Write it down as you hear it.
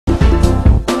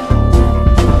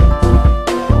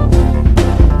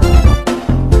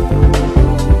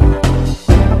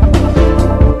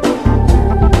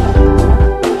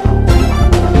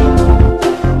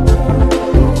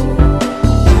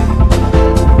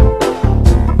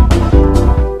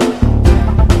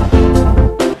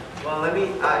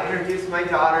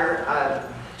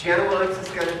Jana Williams is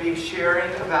going to be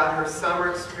sharing about her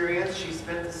summer experience. She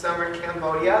spent the summer in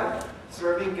Cambodia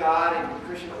serving God in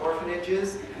Christian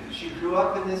orphanages. She grew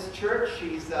up in this church.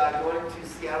 She's going to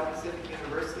Seattle Pacific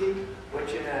University,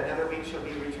 which in another week she'll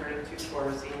be returning to for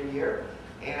her senior year.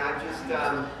 And I'm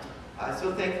just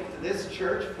so thankful to this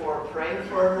church for praying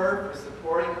for her, for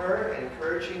supporting her, and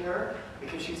encouraging her,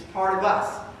 because she's part of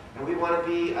us. And we want to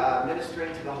be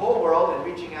ministering to the whole world and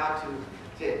reaching out to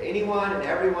anyone and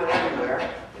everyone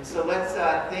everywhere. And so let's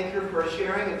thank her for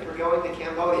sharing and for going to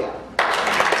Cambodia.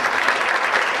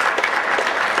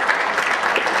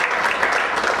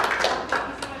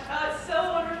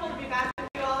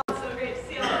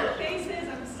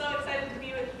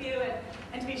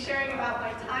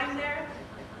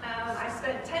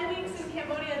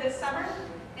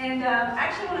 And I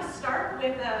actually want to start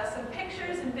with some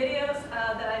pictures and videos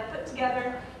that I put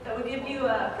together that will give you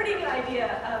a pretty good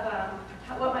idea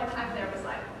of what my time there was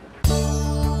like.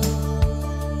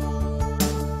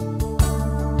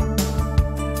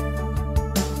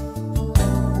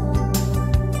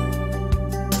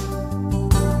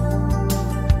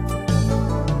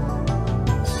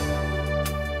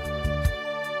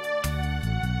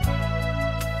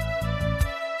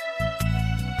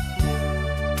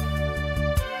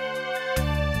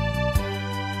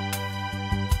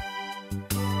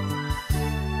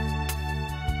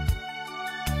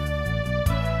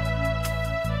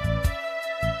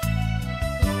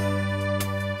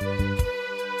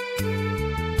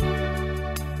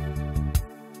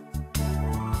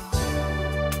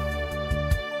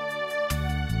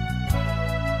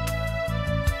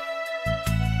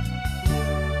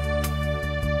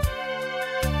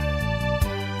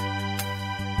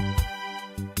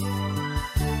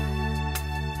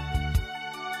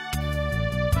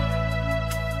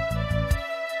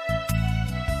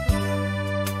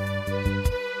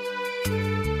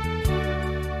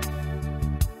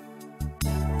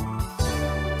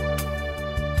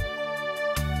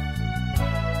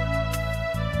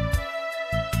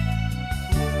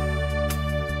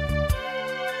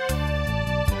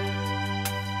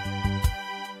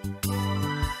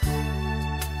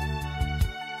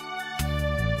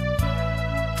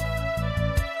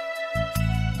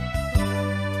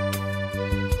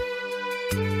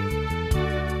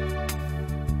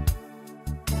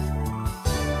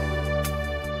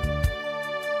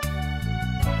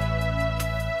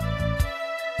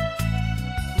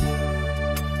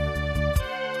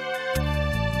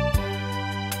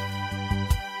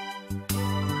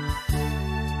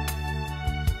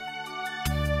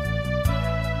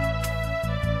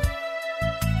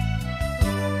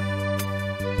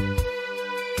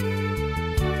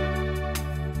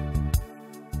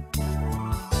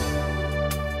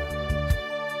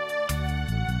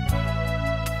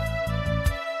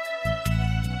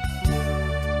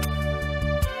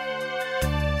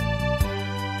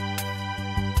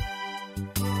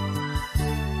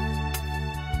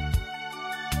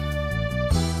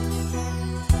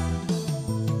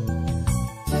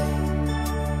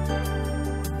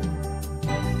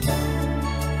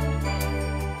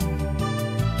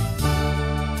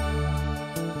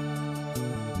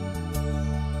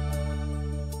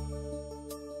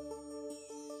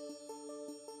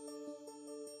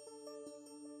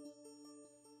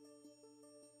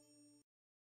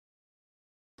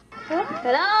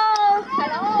 Hello,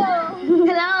 hello,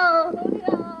 hello,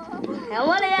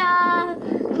 Cambodia.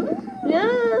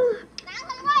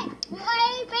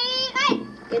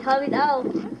 Cái thôi biết đâu.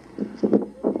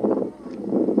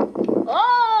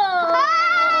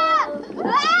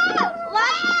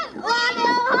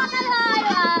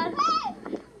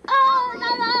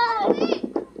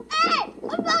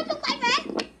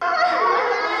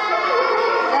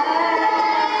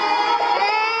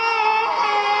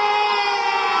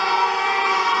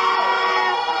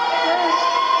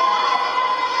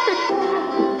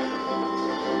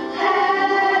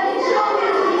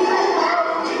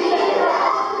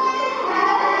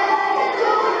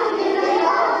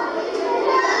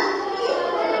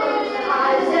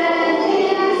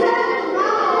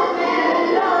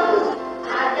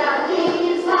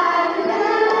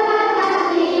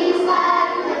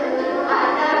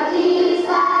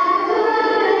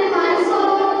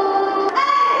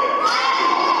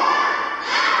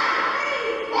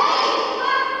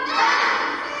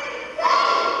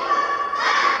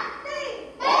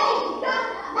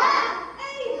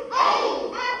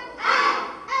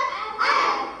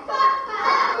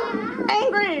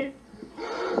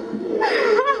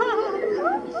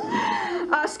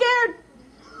 Scared.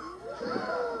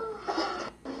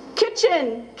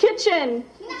 Kitchen, kitchen,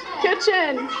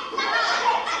 kitchen.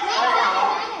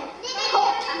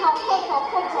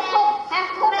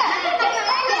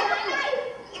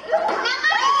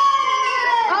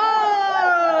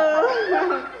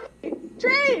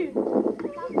 Tree!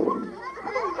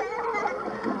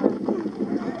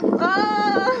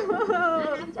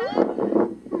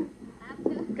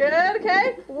 Good,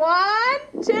 okay. 1,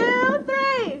 2,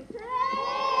 3.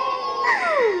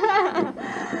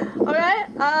 Okay,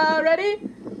 ready?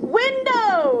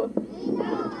 Window!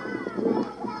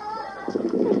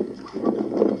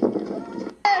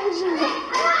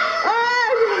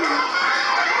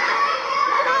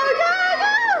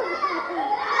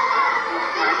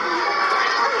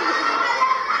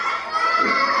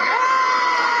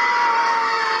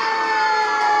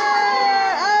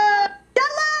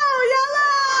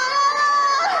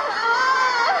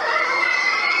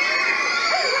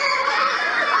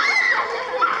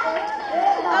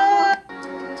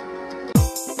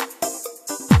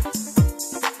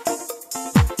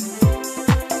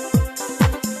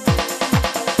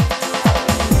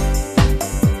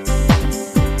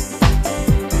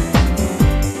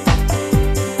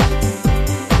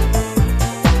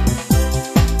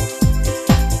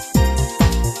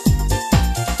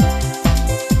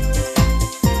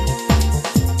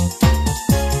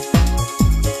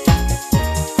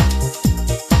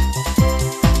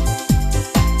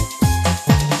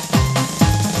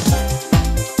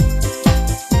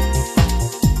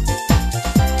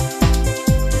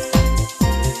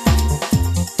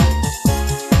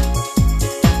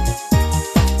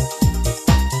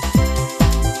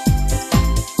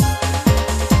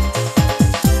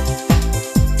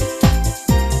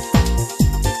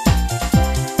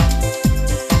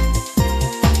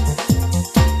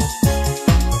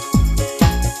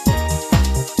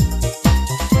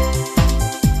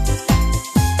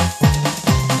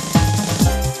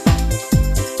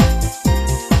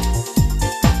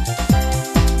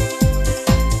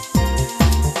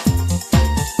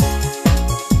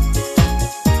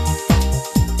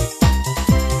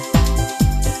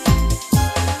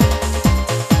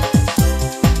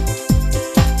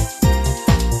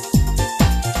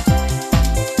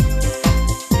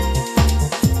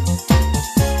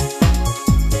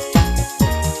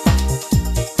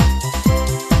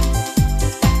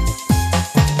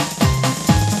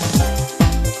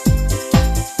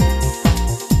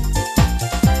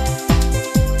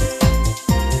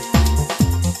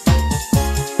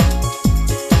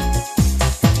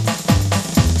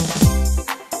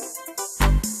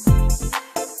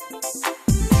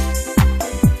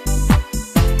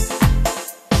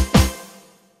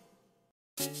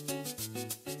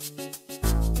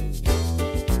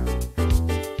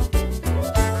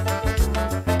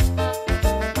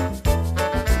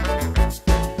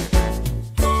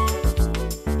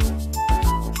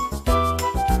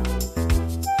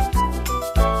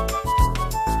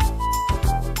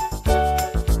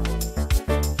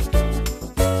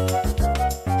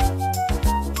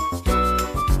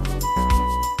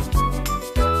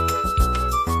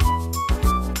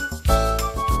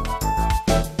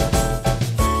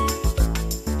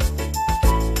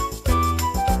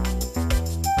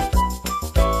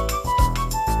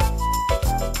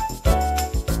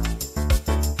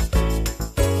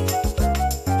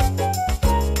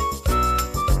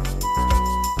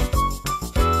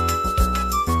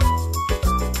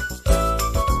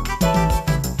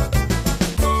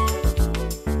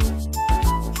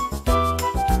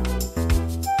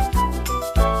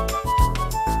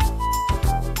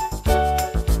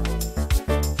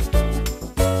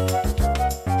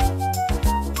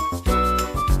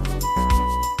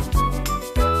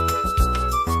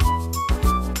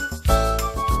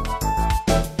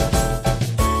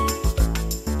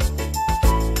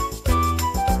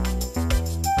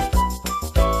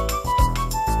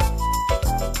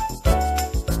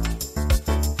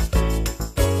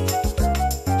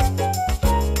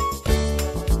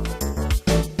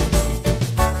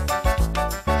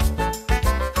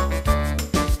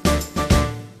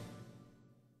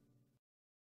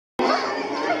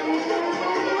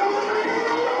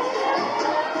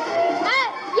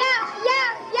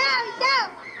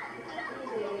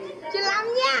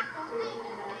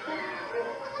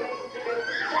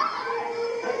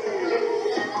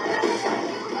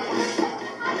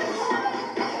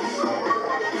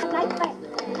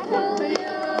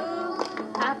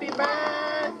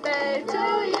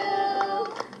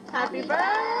 Happy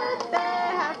birthday,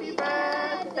 happy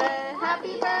birthday,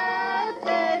 happy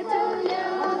birthday to you.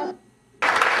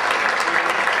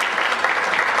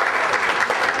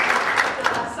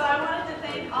 So I wanted to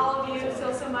thank all of you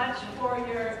so much for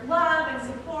your love and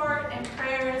support and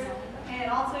prayers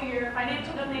and also your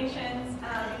financial donations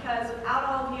because without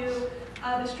all of you,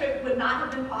 this trip would not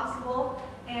have been possible,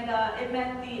 and it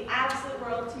meant the absolute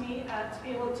world to me to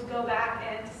be able to go back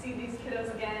and to see these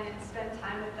kiddos again and spend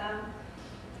time with them.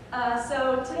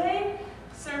 So today's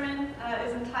sermon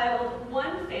is entitled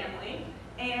One Family,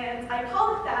 and I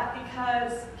call it that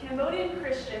because Cambodian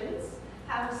Christians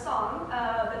have a song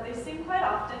that they sing quite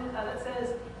often that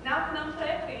says, "Nak nam pre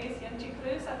please yam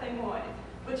chikru satay moy,"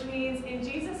 which means in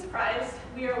Jesus Christ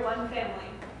we are one family.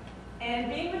 And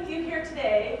being with you here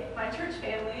today, my church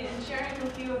family, and sharing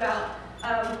with you about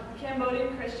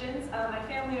Cambodian Christians, my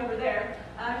family over there,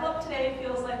 I hope today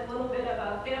feels like a little bit of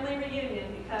a family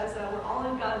reunion because we're all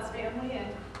in God's family, and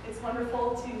it's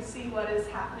wonderful to see what is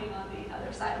happening on the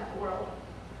other side of the world.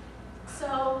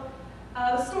 So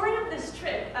the story of this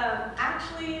trip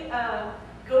actually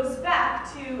goes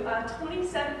back to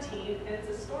 2017, and it's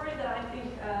a story that I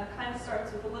think kind of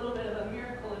starts with a little bit of a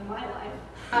miracle in my life.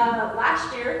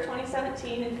 Last year,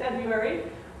 2017, in February,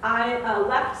 I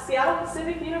left Seattle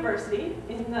Pacific University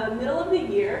in the middle of the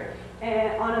year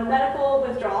on a medical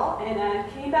withdrawal, and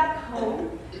came back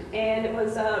home, and it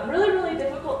was a really, really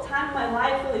difficult time in my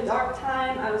life, really dark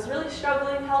time. I was really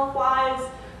struggling health-wise.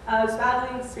 I was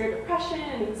battling severe depression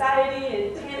and anxiety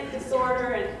and panic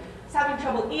disorder, and was having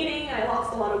trouble eating, and I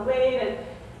lost a lot of weight, and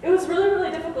it was really, really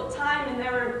difficult time, and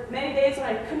there were many days when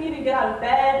I couldn't even get out of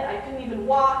bed, I couldn't even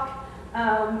walk,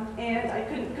 and I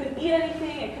couldn't eat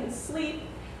anything, I couldn't sleep,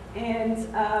 and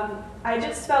I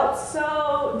just felt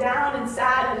so down and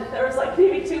sad, and there was like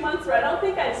maybe 2 months where I don't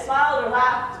think I smiled or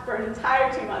laughed for an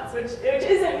entire 2 months, which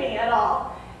isn't me at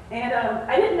all. And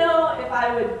I didn't know if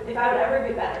I would ever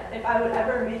get better, if I would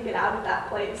ever make it out of that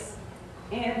place.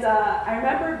 And I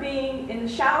remember being in the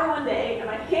shower one day, and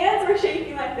my hands were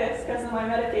shaking like this because of my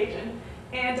medication.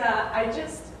 And I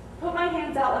just put my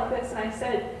hands out like this, and I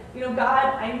said, you know,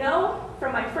 God, I know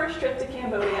from my first trip to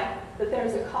Cambodia that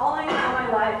there's a calling on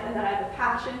my life and that I have a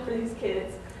passion for these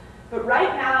kids. But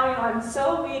right now, you know, I'm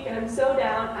so weak and I'm so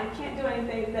down, I can't do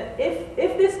anything. That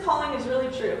if this calling is really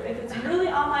true, if it's really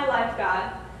on my life,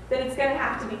 God, then it's going to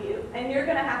have to be you, and you're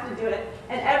going to have to do it.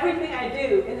 And everything I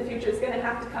do in the future is going to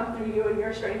have to come through you and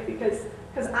your strength because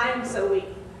I am so weak.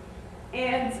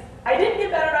 And I didn't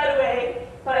get better right away,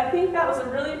 but I think that was a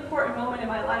really important moment in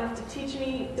my life to teach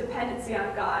me dependency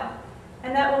on God.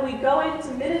 And that when we go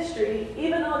into ministry,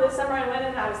 even though this summer I went in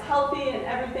and I was healthy and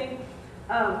everything,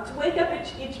 to wake up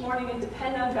each morning and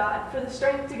depend on God for the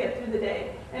strength to get through the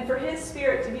day, and for His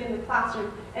Spirit to be in the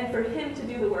classroom, and for Him to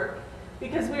do the work.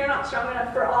 Because we are not strong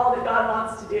enough for all that God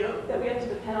wants to do, that we have to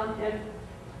depend on Him.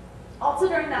 Also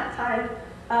during that time,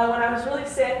 when I was really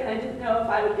sick and I didn't know if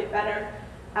I would get better,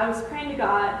 I was praying to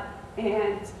God,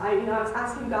 and I was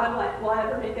asking God, will I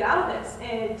ever make it out of this?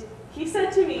 And He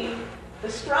said to me, the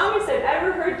strongest I've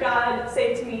ever heard God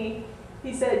say to me,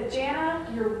 He said, "Jana,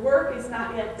 your work is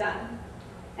not yet done."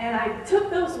 And I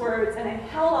took those words and I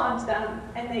held on to them,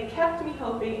 and they kept me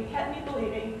hoping and kept me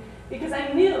believing, because I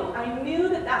knew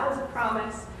that that was a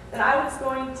promise, that I was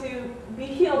going to be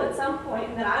healed at some point,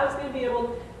 and that I was going to be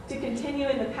able to continue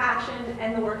in the passion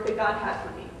and the work that God had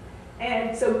for me.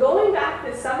 And so going back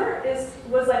this summer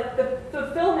was like the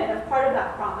fulfillment of part of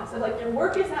that promise. Of like, your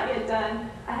work is not yet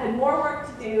done. I had more work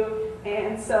to do,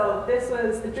 and so this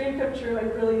was a dream come true,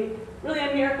 and really, really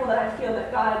a miracle that I feel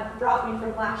that God brought me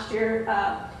from last year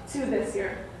to this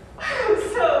year.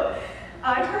 So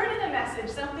I heard in a message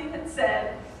something that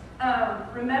said,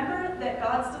 remember that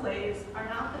God's delays are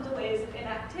not the delays of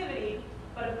inactivity,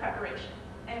 but of preparation.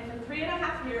 And for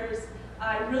 3.5 years,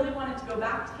 I really wanted to go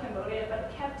back to Cambodia, but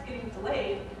it kept getting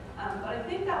delayed. But I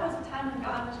think that was a time when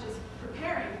God was just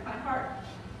preparing my heart.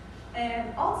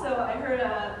 And also, I heard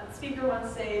a speaker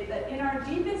once say that in our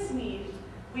deepest need,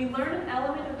 we learn an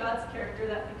element of God's character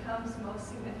that becomes most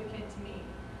significant to me.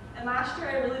 And last year,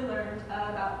 I really learned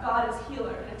about God as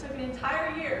healer. And it took an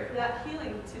entire year for that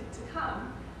healing to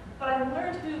come. But I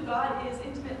learned who God is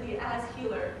intimately as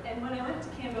healer. And when I went to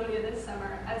Cambodia this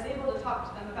summer, I was able to talk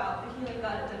to them about the healing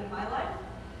God had done in my life.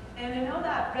 And I know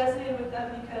that resonated with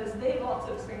them because they've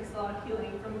also experienced a lot of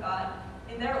healing from God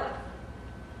in their life.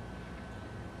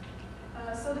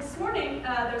 So this morning,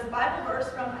 there's a Bible verse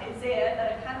from Isaiah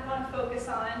that I kind of want to focus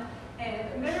on. And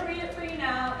I'm going to read it for you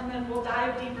now, and then we'll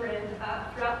dive deeper in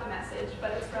throughout the message.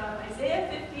 But it's from Isaiah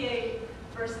 58,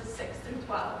 verses 6 through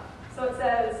 12. So it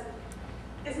says,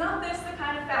 "Is not this the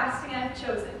kind of fasting I have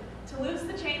chosen, to loose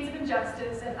the chains of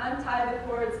injustice and untie the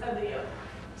cords of the yoke,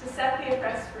 to set the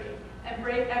oppressed free and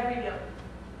break every yoke?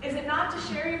 Is it not to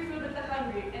share your food with the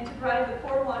hungry and to provide the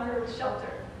poor wanderer with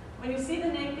shelter? When you see the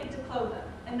naked, to clothe them,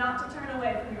 and not to turn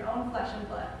away from your own flesh and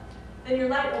blood. Then your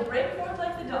light will break forth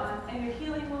like the dawn, and your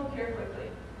healing will appear quickly.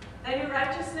 Then your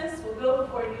righteousness will go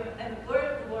before you, and the glory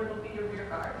of the Lord will be your rear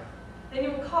guard. Then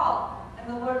you will call, and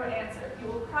the Lord will answer. You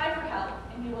will cry for help,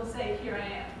 and He will say, Here I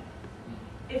am.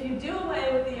 If you do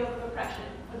away with the yoke of oppression,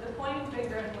 with the pointing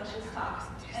finger and malicious talks,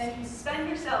 and if you spend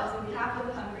yourselves in behalf of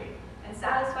the hungry, and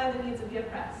satisfy the needs of the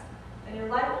oppressed, then your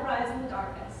light will rise in the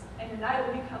darkness, and your night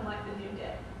will become like the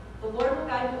noonday. The Lord will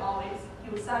guide you always. He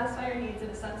will satisfy your needs in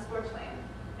a sun-scorched land,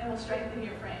 and will strengthen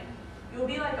your frame. You will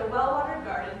be like a well-watered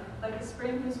garden, like a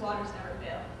spring whose waters never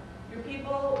fail. Your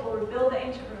people will rebuild the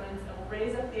ancient ruins and will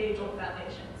raise up the age-old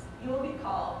foundations. You will be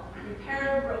called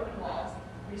repairer of broken walls,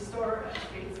 restorer of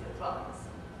streets with dwellings.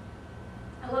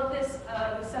 I love this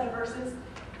set of verses,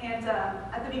 and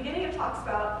at the beginning it talks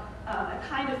about a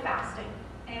kind of fasting.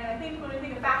 And I think when we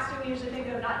think of fasting, we usually think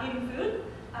of not eating food,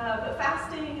 but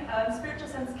fasting in spiritual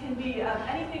sense can be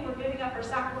anything we're giving up or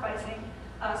sacrificing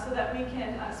so that we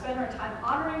can spend our time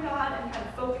honoring God and kind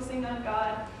of focusing on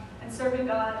God and serving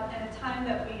God, and a time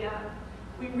that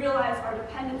we realize our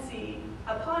dependency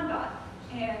upon God.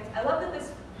 And I love that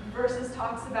this verses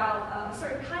talks about a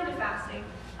certain kind of fasting,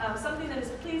 something that is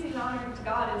pleasing and honoring to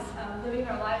God is living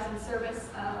our lives in service,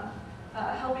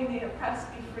 helping the oppressed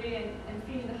be free, and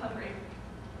feeding the hungry.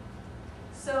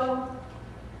 So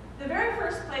the very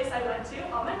first place I went to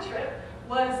on my trip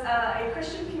was a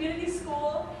Christian community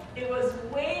school. It was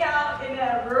way out in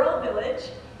a rural village,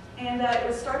 and it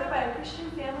was started by a Christian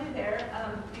family there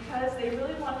because they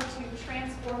really wanted to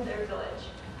transform their village.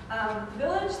 The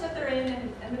village that they're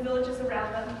in and the villages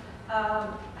around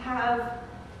them have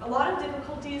a lot of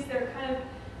difficulties.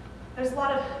 There's a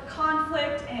lot of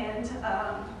conflict, and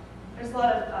there's a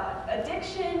lot of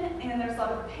addiction, and there's a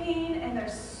lot of pain, and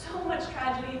there's so much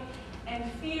tragedy and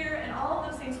fear, and all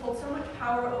of those things hold so much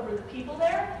power over the people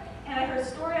there. And I heard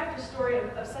story after story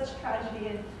of such tragedy,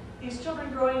 and these children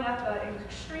growing up in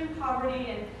extreme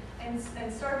poverty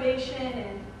and starvation,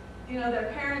 and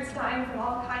their parents dying from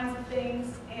all kinds of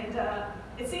things. And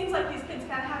it seems like these kids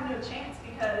kind of have no chance,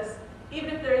 because even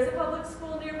if there is a public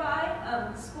school nearby,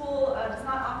 the school does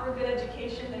not offer a good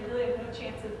education. They really have no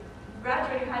chance of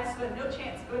graduating high school and no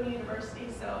chance of going to university.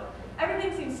 So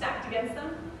everything seems stacked against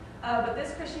them. But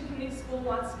this Christian community school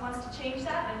wants to change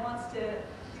that and wants to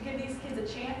give these kids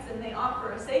a chance. And they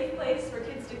offer a safe place for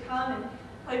kids to come and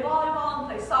play volleyball and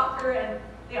play soccer. And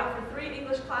they offer 3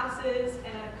 English classes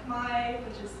and a Khmer,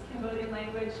 which is Cambodian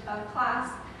language,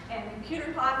 class, and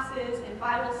computer classes and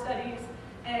Bible studies.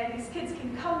 And these kids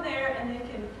can come there and they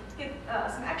can get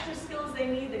some extra skills they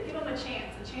need that give them a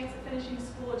chance of finishing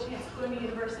school, a chance of going to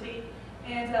university.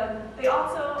 And they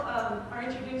also are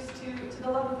introduced to the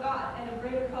love of God and a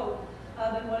greater hope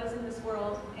than what is in this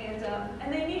world.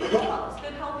 And they need role models,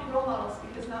 good, healthy role models,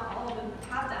 because not all of them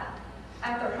have that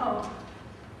at their home.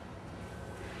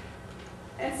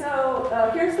 And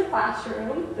so here's the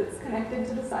classroom that's connected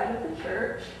to the side of the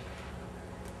church.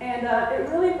 And it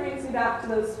really brings me back to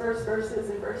those first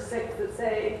verses in verse 6 that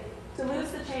say, to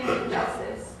loose the chains of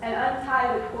justice and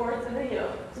untie the cords of the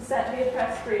yoke, to set the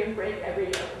oppressed free and break every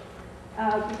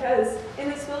yoke. Because in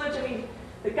this village,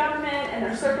 the government and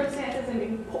their circumstances and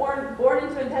being born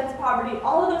into intense poverty,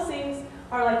 all of those things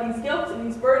are like these guilts and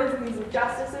these burdens and these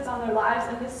injustices on their lives,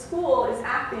 and this school is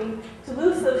acting to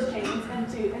loose those chains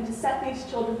and to set these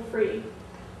children free.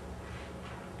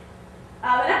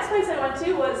 The next place I went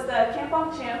to was the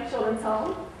Kampong Cham Children's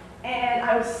Home, and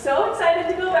I was so excited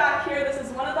to go back here. This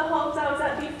is one of the homes I was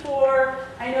at before.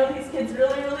 I know these kids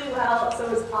really, really well, so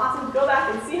it was awesome to go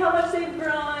back and see how much they've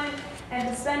grown and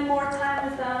to spend more time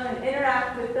with them and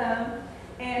interact with them.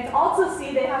 And to also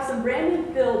see they have some brand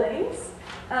new buildings,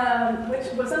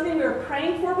 which was something we were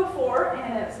praying for before,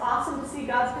 and it's awesome to see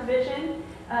God's provision.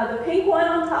 The pink one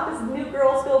on top is the new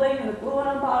girls' building, and the blue one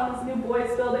on bottom is the new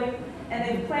boys' building. And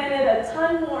they've planted a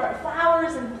ton more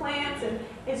flowers and plants, and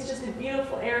it's just a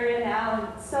beautiful area now,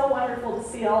 and it's so wonderful to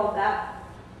see all of that.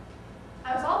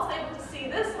 I was also able to see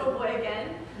this little boy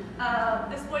again.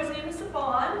 This boy's name is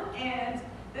Saban, and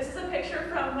this is a picture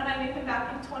from when I knew him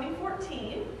back in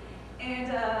 2014.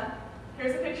 And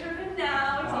here's a picture of him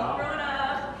now. He's all grown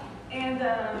up.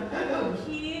 And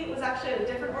he was actually at a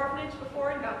different orphanage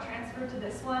before and got transferred to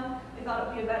this one. They thought it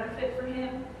would be a better fit for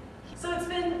him. So it's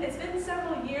been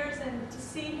several years, and to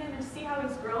see him and see how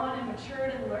he's grown and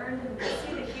matured and learned, and to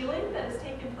see the healing that has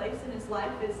taken place in his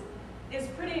life is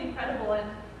pretty incredible. And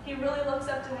he really looks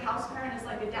up to the house parent as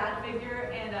like a dad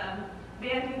figure, and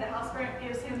Vandy, the house parent,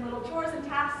 gives him little chores and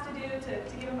tasks to do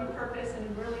to give him a purpose,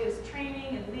 and really is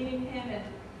training and leading him.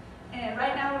 And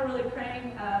right now we're really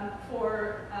praying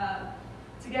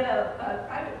to get a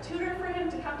private tutor for him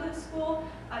to come to the school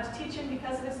to teach him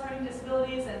because of his learning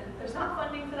disabilities. And there's not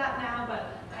funding for that now,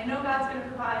 but I know God's going to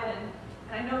provide,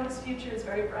 And I know his future is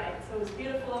very bright. So it was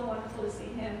beautiful and wonderful to see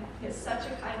him. He has such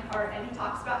a kind heart, and he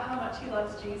talks about how much he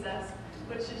loves Jesus,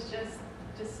 which is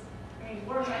just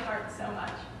warms my heart so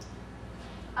much.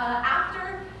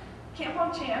 After Camp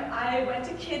Hong Cham, I went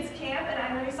to kids camp, and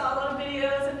I know you saw a lot of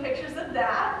videos and pictures of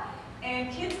that.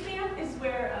 And kids camp is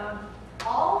where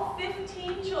all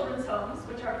 15 children's homes,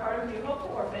 which are part of New Hope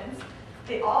Orphans,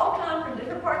 they all come from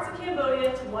different parts of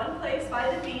Cambodia to one place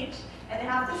by the beach, and they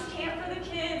have this camp for the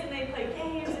kids, and they play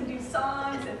games and do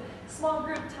songs and small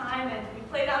group time, and we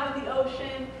played out in the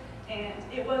ocean, and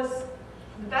it was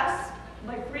the best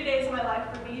 3 days of my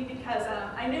life for me because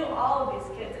I knew all of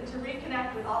these kids, and to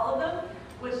reconnect with all of them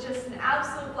was just an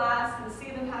absolute blast, and to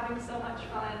see them having so much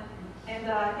fun.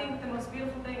 And I think the most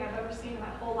beautiful thing I've ever seen in my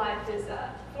whole life is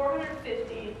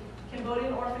 450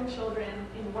 Cambodian orphan children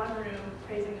in one room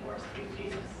praising and worshiping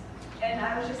Jesus. And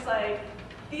I was just like,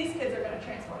 these kids are going to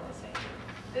transform this nation.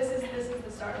 This is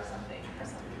the start of something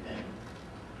big.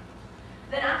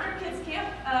 Then after kids camp,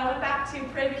 I went back to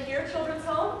Pray But Hear Children's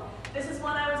Home. This is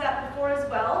one I was at before as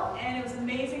well, and it was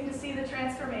amazing to see the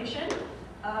transformation.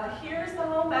 Here's the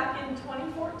home back in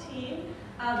 2014.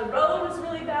 The road was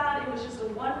really bad. It was just a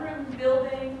one-room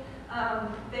building.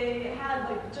 They had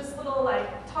just little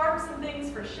tarps and things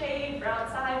for shade for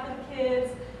outside for the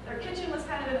kids. Their kitchen was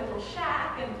kind of in a little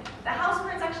shack, and the house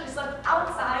parents actually slept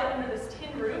outside under this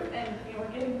tin roof, and were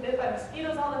getting bit by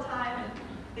mosquitoes all the time. And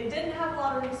they didn't have a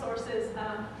lot of resources,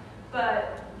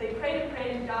 but they prayed,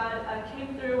 and God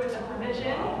came through with a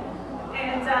provision,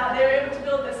 and they were able to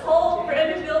build this whole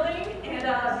brand new building, and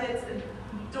it's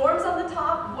dorms on the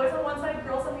top, boys on one side,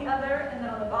 girls on the other, and then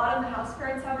on the bottom, the house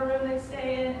parents have a room they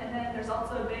stay in, and then there's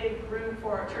also a big room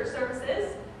for church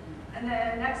services. And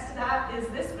then next to that is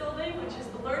this building, which is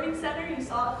the Learning Center. You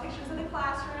saw pictures of the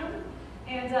classroom,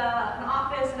 and an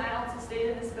office, and I also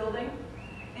stayed in this building.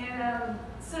 And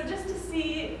so just to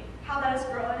see how that has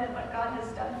grown and what God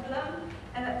has done for them,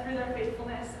 and that through their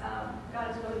faithfulness, God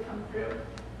has really come through.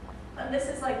 And this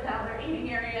is now their eating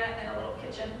area and a little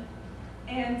kitchen.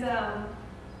 And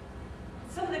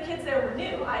some of the kids there were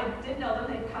new. I didn't know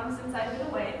them. They'd come since I'd been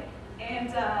away. And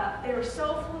they were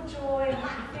so full of joy and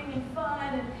laughing and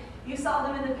fun. And you saw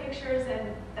them in the pictures.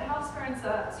 And the house parents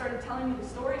started telling me the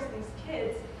stories of these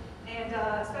kids. And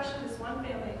especially this one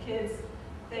family of kids,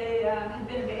 they had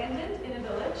been abandoned in a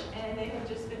village. And they had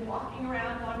just been walking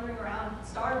around, wandering around,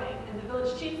 starving. And the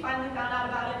village chief finally found out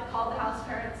about it, called the house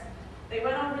parents. They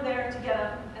went over there to get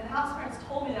them. And the house parents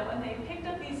told me that when they picked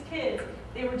up these kids,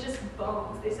 they were just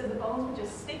bones. They said the bones were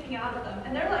just sticking out of them.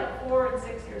 And they're 4 and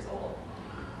 6 years old.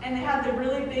 And they had the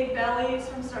really big bellies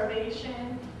from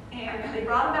starvation. And they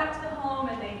brought them back to the home,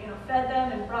 and they fed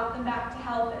them and brought them back to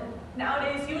health. And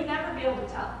nowadays, you would never be able to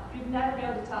tell. You'd never be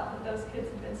able to tell that those kids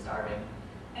had been starving.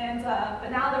 And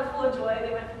but now they're full of joy.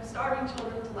 They went from starving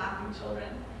children to laughing children.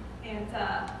 And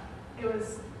it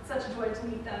was such a joy to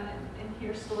meet them and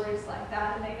hear stories like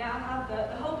that. And they now have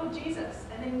the hope of Jesus.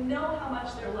 And they know how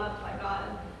much they're loved by God.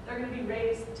 And they're going to be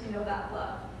raised to know that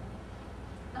love.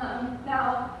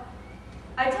 Now,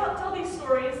 I tell these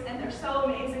stories, and they're so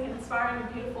amazing and inspiring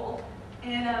and beautiful.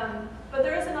 And but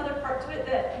there is another part to it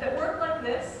that work like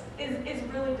this is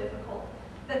really difficult.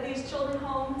 That these children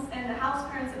homes and the house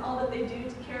parents and all that they do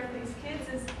to care for these kids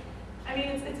is,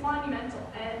 it's monumental.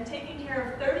 And taking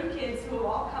care of 30 kids who have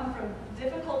all come from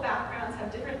difficult backgrounds,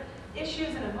 have different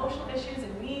issues and emotional issues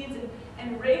and needs,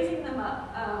 and raising them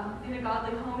up in a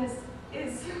godly home is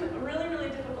a really, really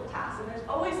difficult task. And there's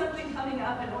always something coming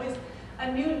up and always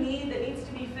a new need that needs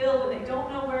to be filled, and they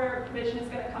don't know where provision is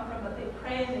going to come from, but they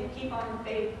pray and they keep on in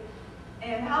faith.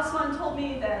 And House One told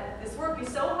me that this work is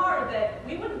so hard that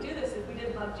we wouldn't do this if we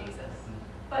didn't love Jesus.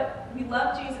 But we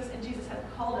love Jesus, and Jesus has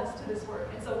called us to this work.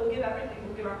 And so we'll give everything.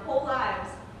 We'll give our whole lives.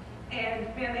 And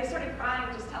man, they started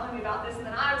crying just telling me about this, and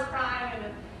then I was crying,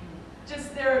 and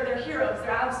just they're heroes. They're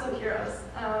absolute heroes.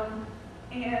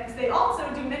 And they also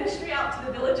do ministry out to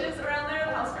the villages around there,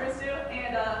 the house parents do.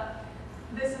 And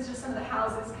this is just some of the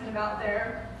houses kind of out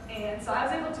there. And so I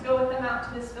was able to go with them out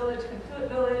to this village, Kampuit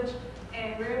village,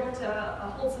 and we were able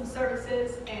to hold some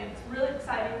services. And it's really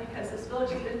exciting because this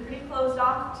village has been pretty closed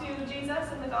off to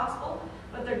Jesus and the gospel,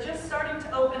 but they're just starting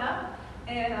to open up.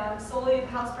 And slowly the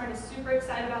house parent is super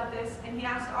excited about this, and he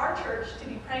asked our church to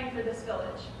be praying for this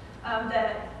village.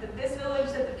 That this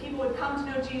village, that the people would come to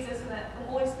know Jesus, and that the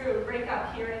Holy Spirit would break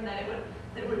out here, and that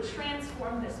it would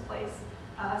transform this place.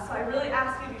 So I really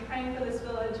ask you to be praying for this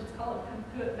village. It's called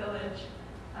Cambodia Village.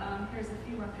 Here's a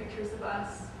few more pictures of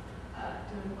us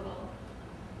doing a little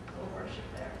worship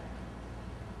there.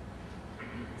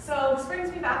 So this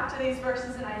brings me back to these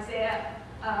verses in Isaiah.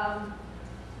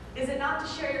 Is it not to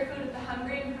share your food with the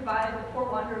hungry and provide the poor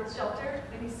wanderer with shelter?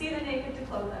 When you see the naked, to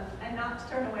clothe them, and not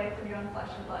to turn away from your own flesh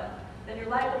and blood. Then your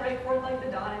light will break forth like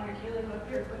the dawn, and your healing will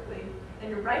appear quickly. Then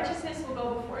your righteousness will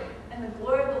go before you, and the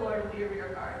glory of the Lord will be your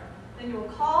rear guard. Then you will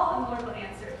call, and the Lord will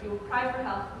answer. You will cry for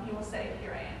help, and he will say,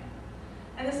 here I am.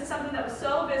 And this is something that was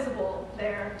so visible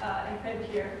there in crib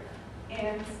here.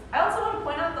 And I also want to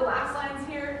point out the last lines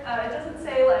here. It doesn't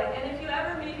say like, and if you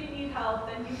ever maybe need help,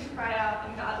 then you can cry out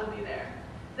and God will be there.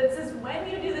 But it says when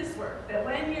you do this work, that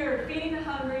when you're feeding the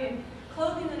hungry and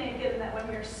clothing the naked, and that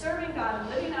when you're serving God and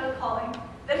living out a calling,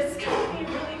 that it's going to be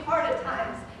really hard at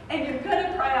times. And you're going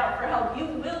to cry out for help. You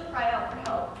will cry out for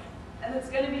help. And it's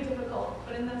going to be difficult.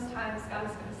 But in those times, God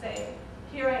is going to say,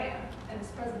 here I am. And his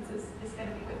presence is going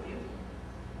to be with you.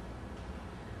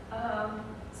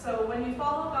 So when you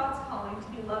follow God's calling to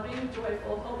be loving,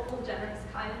 joyful, hopeful, generous,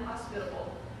 kind, and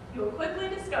hospitable, you will quickly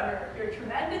discover your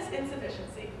tremendous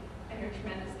insufficiency and your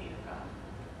tremendous need of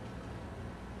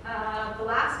God. The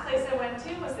last place I went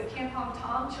to was the Camp Hong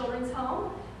Tom Children's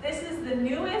Home. This is the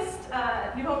newest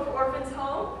New Hope for Orphans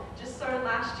home, just started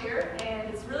last year, and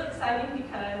it's really exciting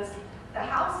because the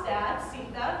house dad,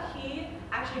 Sept, he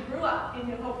actually grew up in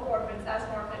New Hope for Orphans as an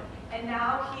orphan. And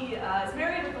now he is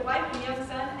married with a wife and a young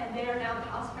son, and they are now the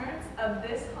house parents of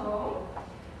this home.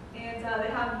 And they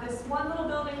have this one little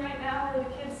building right now where the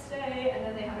kids stay, and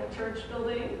then they have a church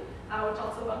building, which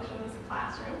also functions as a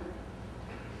classroom.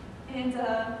 And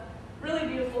really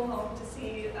beautiful home to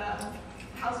see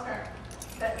house parents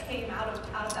that came out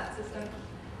of that system.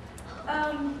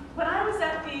 When I was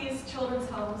at these children's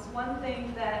homes, one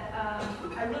thing that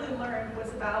I really learned was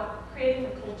about creating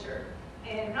a culture.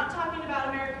 And I'm not talking about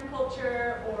American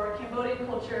culture or Cambodian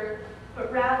culture,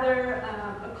 but rather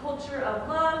a culture of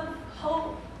love,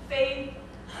 hope, faith,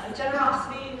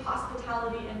 generosity,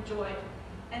 hospitality, and joy.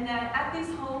 And that at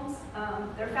these homes,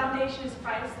 their foundation is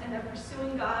Christ, and they're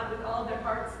pursuing God with all of their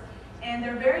hearts. And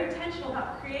they're very intentional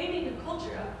about creating a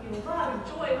culture of love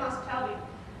and joy and hospitality.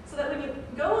 So that when you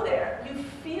go there, you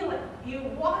feel it. You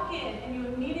walk in and you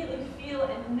immediately feel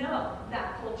and know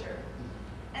that culture.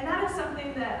 And that is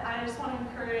something that I just want to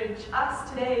encourage us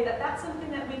today, that that's something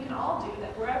that we can all do,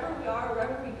 that wherever we are,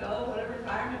 wherever we go, whatever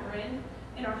environment we're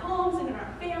in our homes and in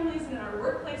our families and in our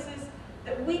workplaces,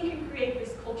 that we can create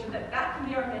this culture, that can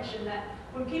be our mission, that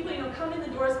when people come in the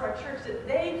doors of our church, that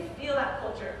they feel that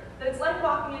culture, that it's like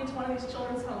walking into one of these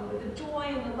children's homes with the joy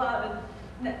and the love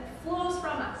and that flows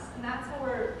from us, and that's how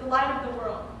we're the light of the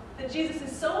world, that Jesus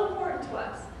is so important to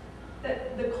us,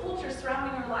 that the culture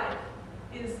surrounding our life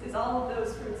is all of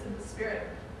those fruits of the Spirit.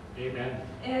 Amen.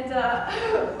 And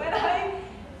when I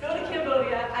go to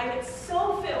Cambodia, I get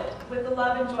so filled with the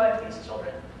love and joy of these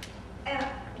children. And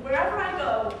wherever I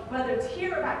go, whether it's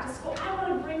here or back to school, I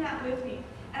want to bring that with me.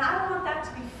 And I want that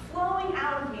to be flowing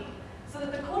out of me, so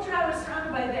that the culture I was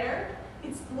surrounded by there,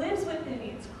 it lives within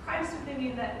me. It's Christ within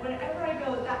me, that wherever I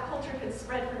go, that culture can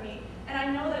spread for me. And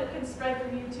I know that it can spread for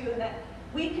you too, and that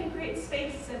we can create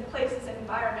spaces and places and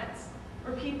environments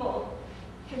where people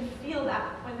can feel that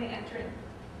when they enter in.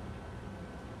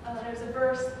 There's a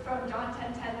verse from John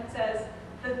 10:10 that says,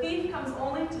 "The thief comes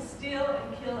only to steal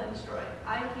and kill and destroy.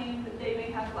 I came that they may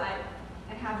have life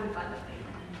and have it abundantly."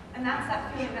 And that's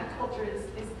that feeling, that culture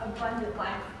is abundant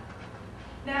life.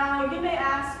 Now, you may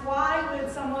ask, why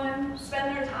would someone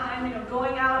spend their time,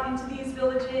 going out into these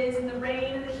villages in the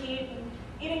rain and the heat, and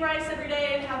eating rice every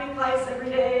day and having lice every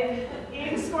day, and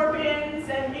eating scorpions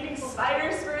and eating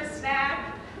spiders for a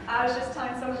snack? I was just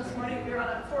telling someone this morning, we were on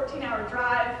a 14-hour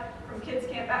drive from kids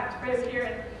camp back to Praise here,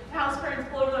 and the house parents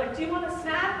pulled over, like, "Do you want a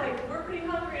snack? Like, we're pretty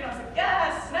hungry." And I was like,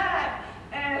 "Yes, snack."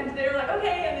 And they were like,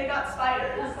 "Okay," and they got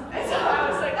spiders. And so I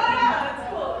was like, "Oh yeah, that's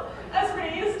cool. That's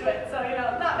pretty used to it." So,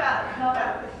 not bad, not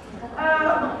bad.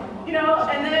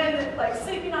 And then like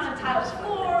sleeping on a tiled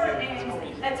floor,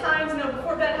 and at times,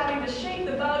 before bed having to shake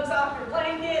the bugs off your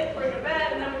blanket before you go to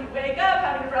bed, and then when you wake up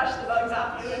having to brush the bugs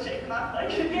off you and shake them off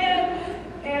like again.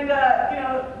 And,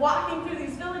 walking through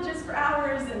these villages for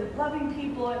hours and loving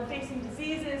people and facing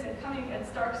diseases and coming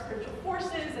against dark spiritual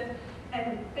forces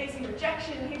and facing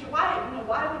rejection and hatred.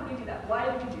 Why would we do that? Why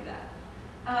did we do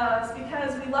that? It's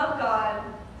because we love God,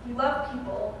 we love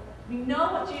people, we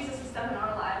know what Jesus has done in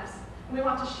our lives, and we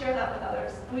want to share that with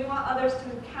others. And we want others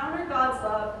to encounter God's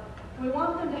love, and we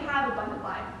want them to have abundant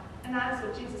life. And that is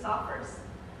what Jesus offers.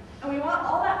 And we want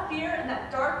all that fear and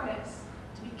that darkness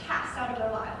to be cast out of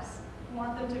their lives. We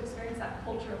want them to experience that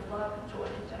culture of love and joy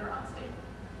and generosity.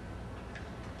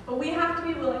 But we have to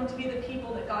be willing to be the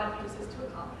people that God uses to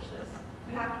accomplish this.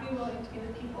 We have to be willing to be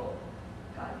the people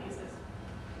God uses.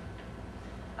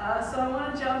 So I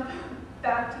want to jump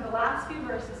back to the last few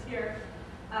verses here.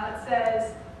 It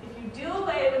says, if you do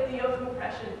away with the yoke of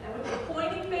oppression and with the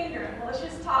pointing finger and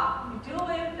malicious talk, you do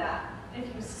away with that, and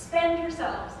if you spend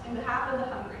yourselves in behalf of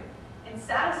the hungry and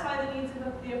satisfy the needs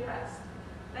of the oppressed,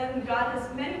 then God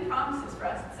has many promises for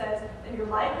us. It says that your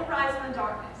light will rise in the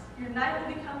darkness. Your night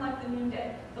will become like the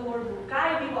noonday. The Lord will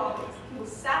guide you always. He will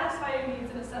satisfy your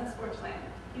needs in a sun-scorched land.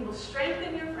 He will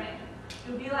strengthen your frame.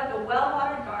 You'll be like a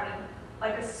well-watered garden,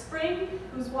 like a spring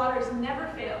whose waters never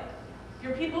fail.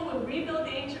 Your people will rebuild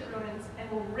the ancient ruins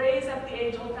and will raise up the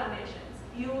age-old foundations.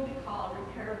 You will be called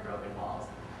repairer of broken walls,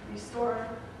 restorer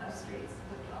of streets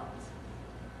with dwellings.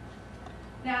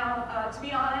 Now, to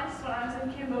be honest, when I was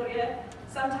in Cambodia,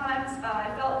 sometimes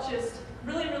I felt just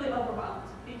really, really overwhelmed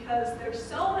because there's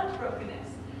so much brokenness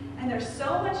and there's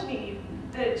so much need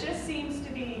that it just seems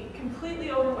to be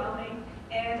completely overwhelming.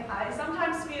 And I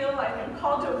sometimes feel like I'm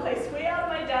called to a place way out of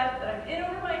my depth, that I'm in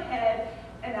over my head,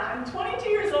 and I'm 22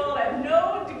 years old, I have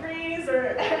no degrees or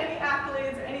any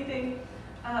accolades or anything,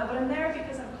 but I'm there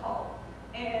because I'm called.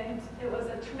 And it was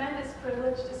a tremendous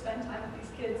privilege to spend time with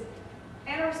these kids,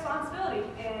 and a responsibility,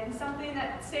 and something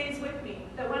that stays with me.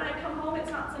 That when I come home,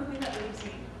 it's not something that leaves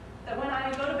me. That when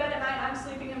I go to bed at night, I'm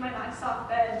sleeping in my nice soft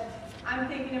bed, I'm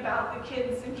thinking about the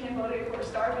kids in Cambodia who are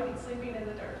starving and sleeping in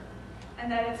the dirt.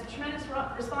 And that it's a tremendous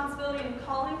responsibility and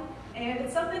calling, and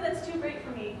it's something that's too great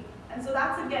for me. And so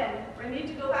that's, again, where I need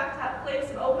to go back to that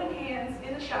place of open hands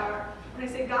in the shower, when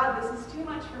I say, God, this is too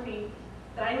much for me,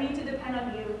 that I need to depend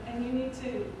on you, and you need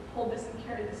to hold this and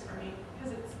carry this for me,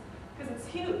 because it's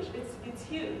huge. It's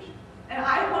huge. And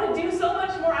I want to do so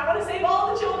much more. I want to save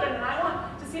all the children, and I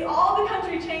want to see all the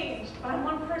country changed, but I'm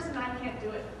one person, I can't do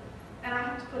it. And I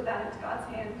have to put that into God's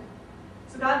hand.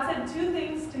 So God said two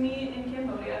things to me in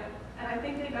Cambodia, and I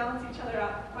think they balance each other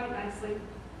out quite nicely.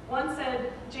 One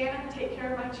said, Jana, take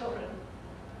care of my children.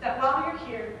 That while you're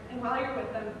here and while you're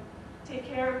with them, take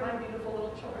care of my beautiful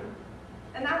little children.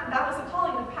 And that was a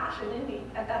calling and passion in me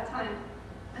at that time.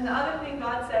 And the other thing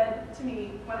God said to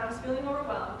me when I was feeling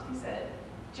overwhelmed, he said,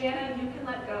 Jana, you can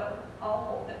let go. I'll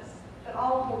hold this. That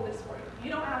I'll hold this for you.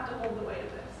 You don't have to hold the weight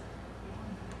of this.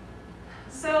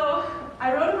 So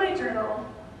I wrote in my journal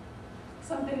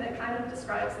something that kind of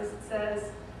describes this. It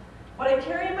says, what I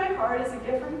carry in my heart is a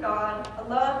gift from God, a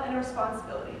love and a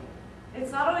responsibility.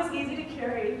 It's not always easy to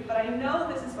carry, but I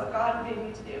know this is what God made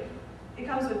me to do. It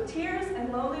comes with tears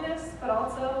and loneliness, but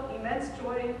also immense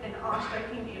joy and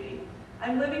awe-striking beauty.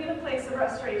 I'm living in a place of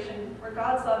restoration where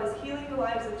God's love is healing the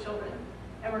lives of children,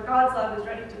 and where God's love is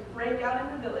ready to break out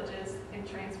in the villages and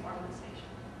transform this nation.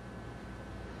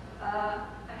 I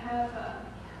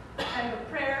have a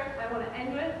prayer I want to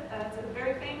end with. It's a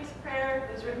very famous prayer.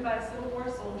 It was written by a Civil War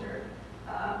soldier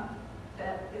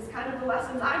that is kind of the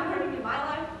lessons I'm learning in my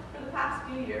life for the past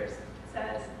few years. It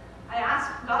says, I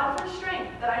asked God for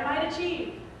strength that I might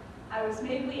achieve. I was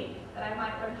made weak that I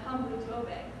might learn humbly to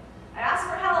obey. I asked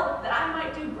for help that I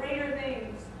might do greater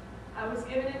things. I was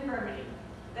given infirmity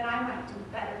that I might do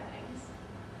better things.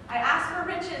 I asked for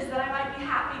riches that I might be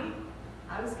happy.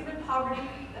 I was given poverty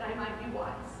that I might be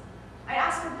wise. I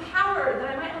asked for power that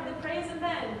I might have the praise of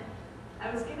men. I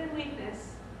was given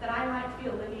weakness that I might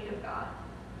feel the need of God.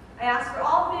 I asked for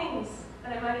all things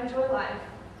that I might enjoy life.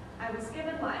 I was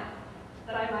given life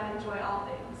that I might enjoy all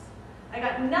things. I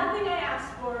got nothing I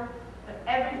asked for, but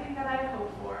everything that I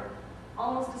hoped for,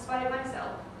 almost despite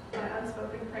myself, my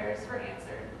unspoken prayers were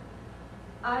answered.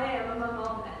 I am among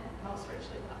all men most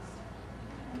richly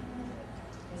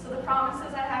blessed. So the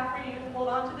promises I have for you to hold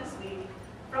on to this week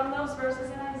from those verses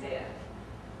in Isaiah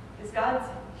is God's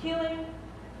healing,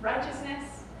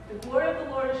 righteousness, the glory of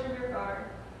the Lord is your rear guard.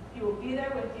 He will be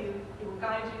there with you. He will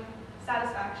guide you,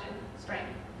 satisfaction,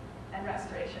 strength, and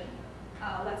restoration.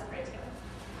 Let's pray together.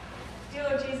 Dear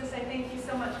Lord Jesus, I thank you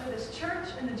so much for this church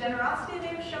and the generosity they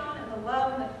have shown and the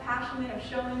love and the passion they have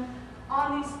shown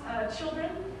on these children.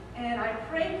 And I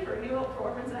pray for New Hope for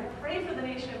Orphans, and I pray for the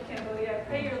nation of Cambodia. I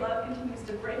pray your love continues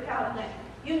to break out, and that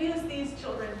you use these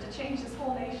children to change this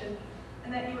whole nation,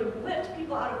 and that you would lift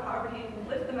people out of poverty and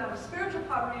lift them out of spiritual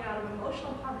poverty and out of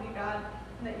emotional poverty, God,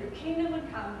 and that your kingdom would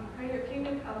come. We pray your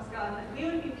kingdom comes, God, and that we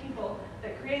would be people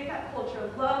that create that culture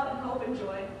of love and hope and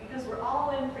joy, because we're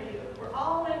all in for you. We're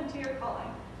all in to your calling,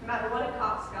 no matter what it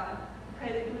costs, God. We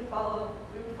pray that we would follow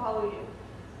you.